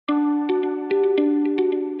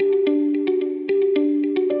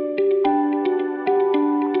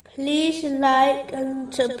like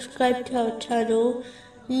and subscribe to our channel.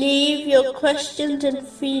 Leave your questions and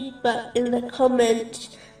feedback in the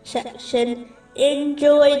comments section.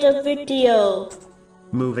 Enjoy the video.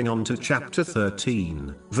 Moving on to chapter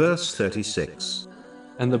 13, verse 36.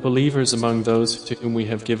 And the believers among those to whom we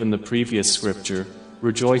have given the previous scripture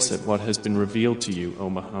rejoice at what has been revealed to you, O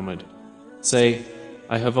Muhammad. Say,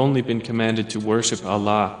 I have only been commanded to worship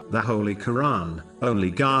Allah. The Holy Quran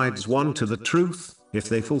only guides one to the truth if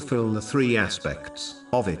they fulfill the three aspects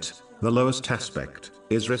of it. The lowest aspect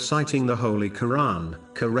is reciting the Holy Quran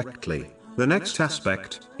correctly. The next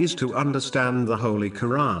aspect is to understand the Holy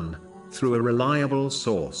Quran through a reliable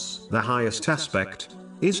source. The highest aspect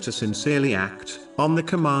is to sincerely act on the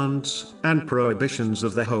commands and prohibitions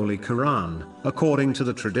of the Holy Quran, according to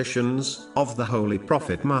the traditions of the Holy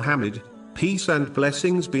Prophet Muhammad, peace and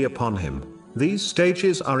blessings be upon him. These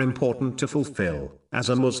stages are important to fulfill, as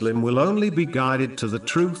a Muslim will only be guided to the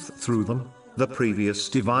truth through them. The previous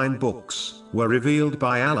divine books were revealed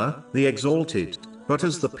by Allah, the Exalted, but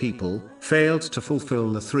as the people failed to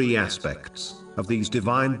fulfill the three aspects of these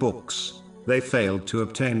divine books, they failed to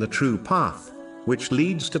obtain the true path, which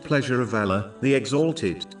leads to pleasure of Allah, the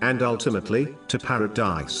Exalted, and ultimately, to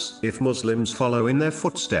paradise. If Muslims follow in their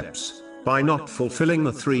footsteps, by not fulfilling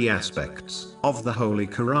the three aspects of the Holy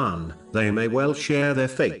Quran, they may well share their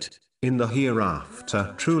fate in the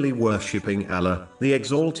hereafter. Truly worshipping Allah, the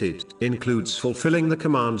Exalted, includes fulfilling the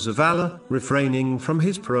commands of Allah, refraining from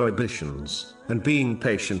His prohibitions, and being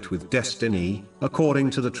patient with destiny,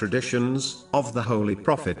 according to the traditions of the Holy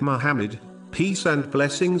Prophet Muhammad, peace and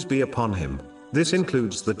blessings be upon him. This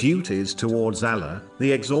includes the duties towards Allah, the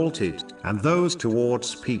Exalted, and those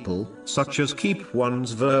towards people, such as keep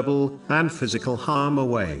one's verbal and physical harm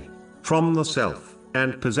away from the self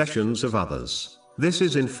and possessions of others. This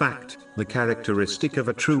is in fact the characteristic of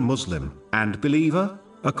a true Muslim and believer,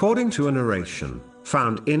 according to a narration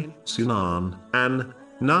found in Sunan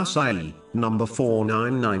an-Nasa'i, number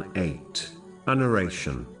 4998. A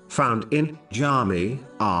narration found in Jami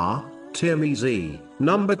Tirmizi,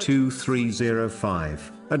 number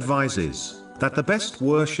 2305, advises that the best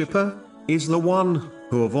worshipper is the one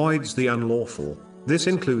who avoids the unlawful. This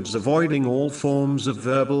includes avoiding all forms of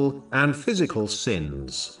verbal and physical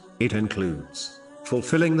sins. It includes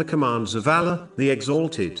fulfilling the commands of Allah, the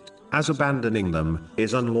Exalted, as abandoning them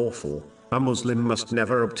is unlawful. A Muslim must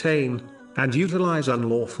never obtain and utilize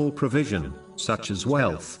unlawful provision, such as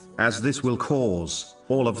wealth, as this will cause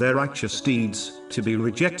all of their righteous deeds to be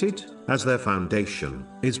rejected, as their foundation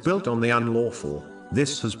is built on the unlawful.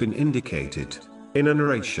 This has been indicated in a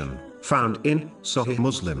narration found in Sahih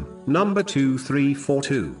Muslim, number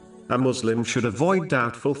 2342. A Muslim should avoid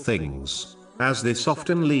doubtful things, as this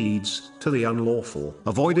often leads to the unlawful.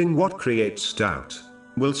 Avoiding what creates doubt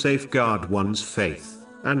will safeguard one's faith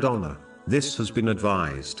and honor. This has been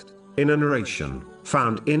advised in a narration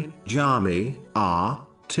found in Jami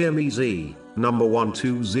Tirmizi, number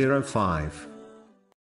 1205.